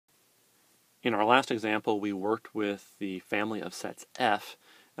In our last example, we worked with the family of sets F,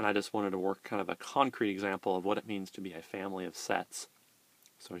 and I just wanted to work kind of a concrete example of what it means to be a family of sets.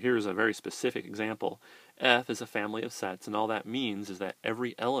 So here's a very specific example. F is a family of sets, and all that means is that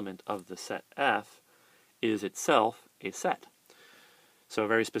every element of the set F is itself a set. So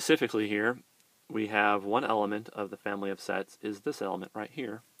very specifically here, we have one element of the family of sets is this element right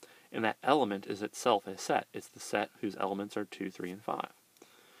here, and that element is itself a set. It's the set whose elements are 2, 3, and 5.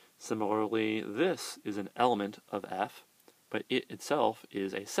 Similarly, this is an element of F, but it itself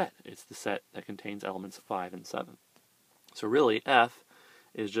is a set. It's the set that contains elements 5 and 7. So really, F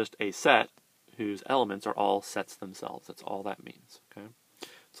is just a set whose elements are all sets themselves. That's all that means. Okay?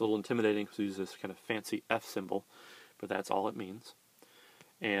 It's a little intimidating because we use this kind of fancy F symbol, but that's all it means.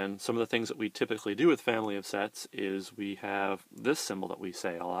 And some of the things that we typically do with family of sets is we have this symbol that we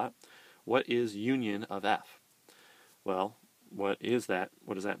say a lot. What is union of F? Well, what is that?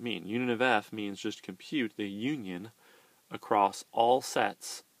 What does that mean? Union of F means just compute the union across all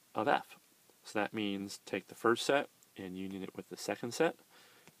sets of F. So that means take the first set and union it with the second set,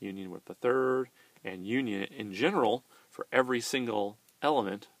 union with the third, and union it in general for every single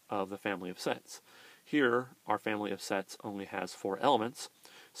element of the family of sets. Here, our family of sets only has 4 elements,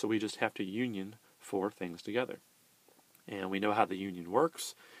 so we just have to union 4 things together. And we know how the union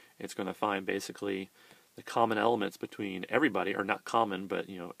works. It's going to find basically the common elements between everybody, or not common, but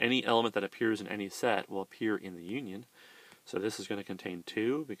any element that appears in any set will appear in the union. So this is going to contain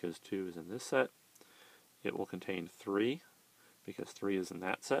 2 because 2 is in this set. It will contain 3 because 3 is in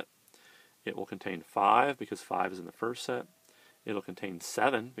that set. It will contain 5 because 5 is in the first set. It'll contain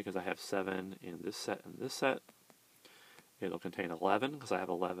 7 because I have 7 in this set and this set. It'll contain 11 because I have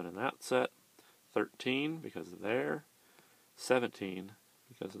 11 in that set. 13 because of there. 17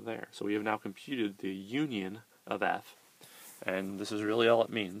 because of there. So we have now computed the union of F, and this is really all it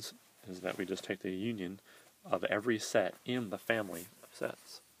means, is that we just take the union of every set in the family of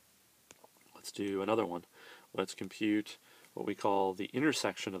sets. Let's do another one. Let's compute what we call the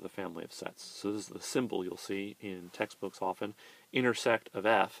intersection of the family of sets. So this is the symbol you'll see in textbooks often, intersect of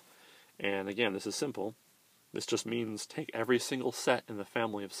F. And again, this is simple. This just means take every single set in the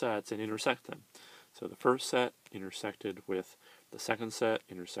family of sets and intersect them. So the first set intersected with the second set,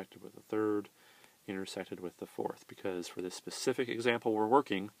 intersected with the third, intersected with the fourth. Because for this specific example we're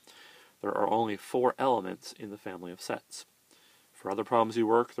working, there are only 4 elements in the family of sets. For other problems you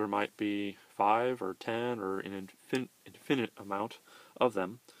work, there might be 5 or 10 or an infinite amount of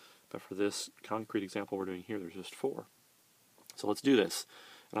them. But for this concrete example we're doing here, there's just 4. So let's do this.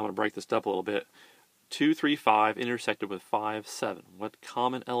 And I'm going to break this up a little bit. 2, 3, 5 intersected with 5, 7. What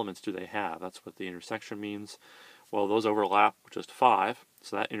common elements do they have? That's what the intersection means. Well, those overlap with just 5,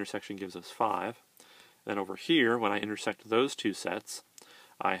 so that intersection gives us 5. Then over here, when I intersect those 2 sets,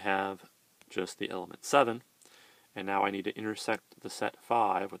 I have just the element 7. And now I need to intersect the set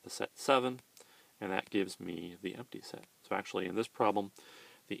 5 with the set 7, and that gives me the empty set. So actually, in this problem,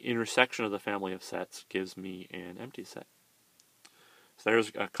 the intersection of the family of sets gives me an empty set. So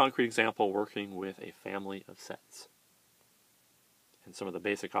there's a concrete example working with a family of sets. And some of the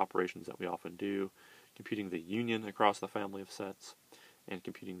basic operations that we often do, computing the union across the family of sets, and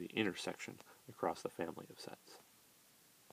computing the intersection across the family of sets.